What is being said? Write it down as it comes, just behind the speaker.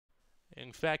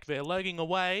In fact, they're legging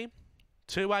away.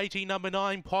 280, number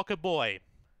 9, Pocket Boy.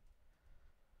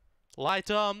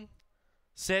 Light on.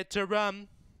 Set to run.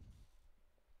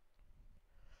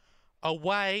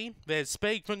 Away, there's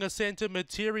Speak from the Centre,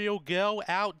 Material Girl.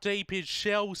 Out deep is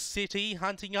Shell City.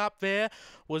 Hunting up there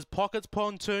was Pockets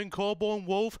Pontoon, Corborn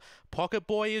Wolf. Pocket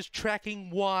Boy is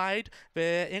tracking wide.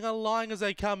 They're in a line as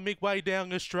they come midway down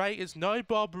the straight. It's No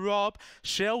Bob Rob.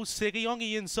 Shell City on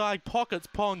the inside, Pockets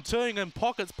Pontoon, and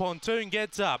Pockets Pontoon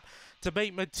gets up to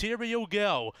beat Material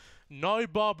Girl. No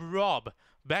Bob Rob.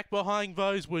 Back behind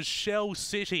those was Shell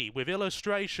City with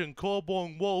Illustration,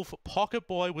 Corborn Wolf. Pocket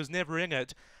Boy was never in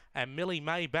it. And Millie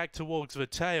May back towards the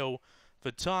tail.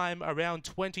 The time around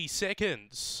 20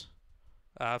 seconds.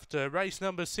 After race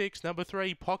number 6, number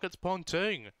 3, Pockets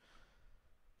Pontoon.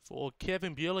 For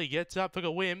Kevin Bewley gets up for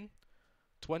the win.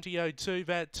 20:02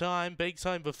 that time. Beaks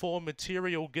home before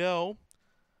Material Girl.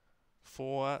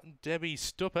 For Debbie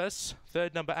Stupas.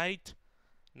 Third, number 8,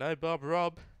 No Bob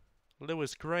Rob,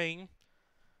 Lewis Green.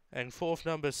 And fourth,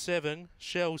 number 7,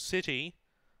 Shell City.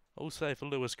 Also for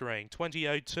Lewis Green.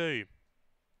 20:02.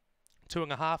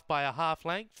 2.5 by a half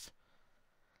length.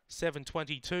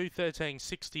 7:22,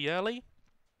 13:60 early.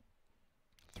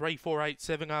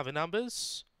 3,487 are the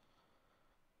numbers.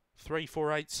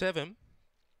 3,487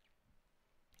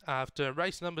 after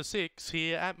race number 6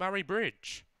 here at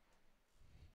Murray-Bridge.